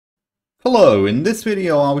Hello, in this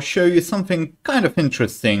video I'll show you something kind of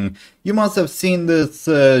interesting. You must have seen this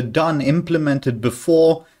implemented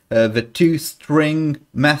before, the ToString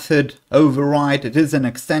method override. It is an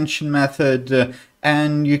extension method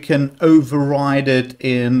and you can override it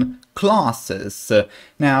in classes.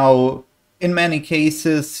 Now, in many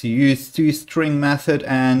cases you use ToString method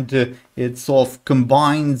and it sort of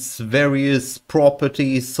combines various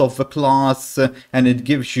properties of a class and it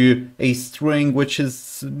gives you a string which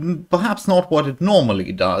is perhaps not what it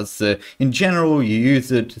normally does. In general you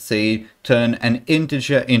use it to say turn an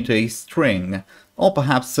integer into a string or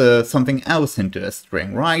perhaps something else into a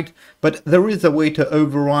string, right? But there is a way to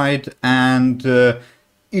override and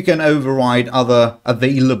you can override other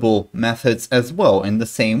available methods as well in the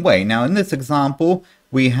same way. Now in this example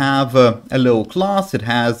we have a little class. It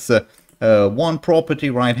has one property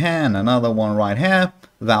right here and another one right here.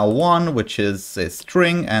 Val1, which is a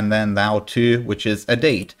string, and then val2, which is a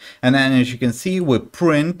date. And then as you can see,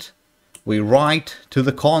 we write to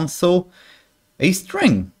the console a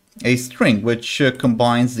string which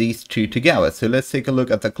combines these two together. So let's take a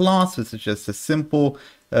look at the class. This is just a simple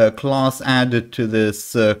class added to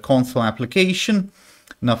this console application.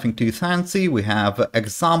 Nothing too fancy. We have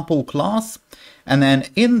example class, and then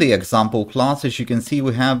in the example class, as you can see,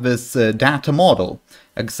 we have this data model.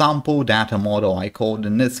 Example data model I called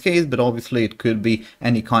in this case, but obviously it could be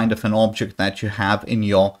any kind of an object that you have in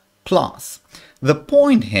your class. The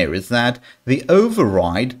point here is that the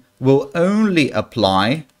override will only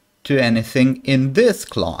apply to anything in this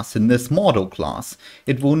class, in this model class.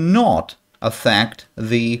 It will not affect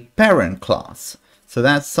the parent class. So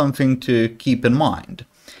that's something to keep in mind.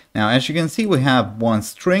 Now, as you can see, we have one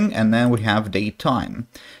string and then we have date time.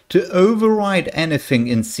 To override anything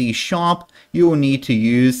in C#, you will need to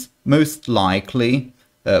use most likely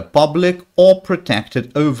public or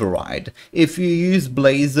protected override. If you use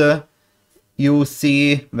Blazor, you'll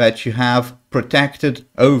see that you have protected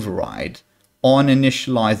override on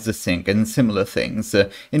initialize the sync and similar things.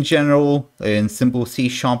 In general, in simple C#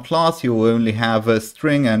 class, you will only have a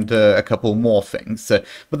string and a couple more things.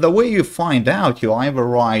 But the way you find out, you either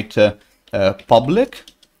write public,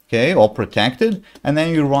 okay, or protected, and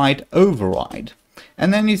then you write override.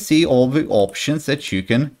 And then you see all the options that you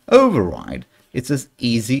can override. It's as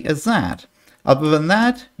easy as that. Other than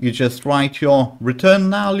that, you just write your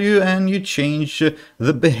return value and you change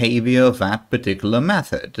the behavior of that particular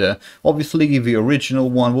method. Obviously, the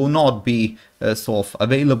original one will not be sort of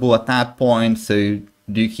available at that point, so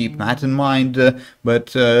do keep that in mind.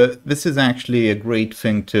 But this is actually a great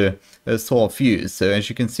thing to sort of use. So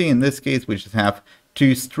as you can see in this case, we just have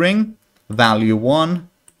ToString, value1,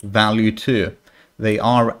 value2. They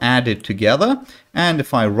are added together, and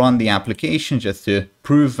if I run the application just to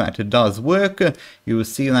prove that it does work, you will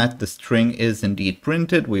see that the string is indeed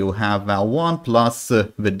printed. We will have val1 plus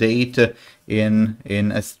the date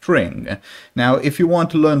in a string. Now, if you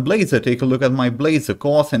want to learn Blazor, take a look at my Blazor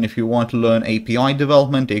course, and if you want to learn API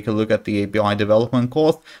development, take a look at the API development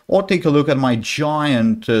course, or take a look at my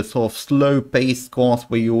giant sort of slow-paced course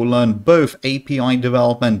where you will learn both API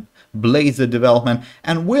development, Blazor development,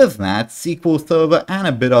 and with that SQL Server and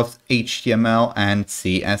a bit of HTML and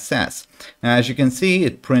CSS. Now, as you can see,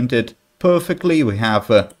 it printed perfectly. We have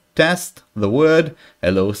a test, the word, a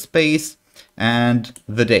little space, and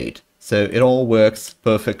the date. So it all works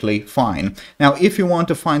perfectly fine. Now, if you want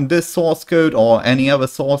to find this source code or any other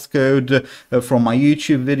source code from my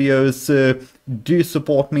YouTube videos, do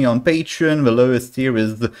support me on Patreon. The lowest tier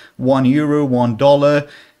is €1, $1,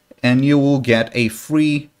 and you will get a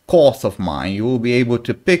free course of mine. You will be able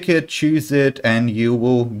to pick it, choose it, and you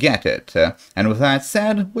will get it. And with that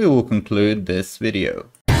said, we will conclude this video.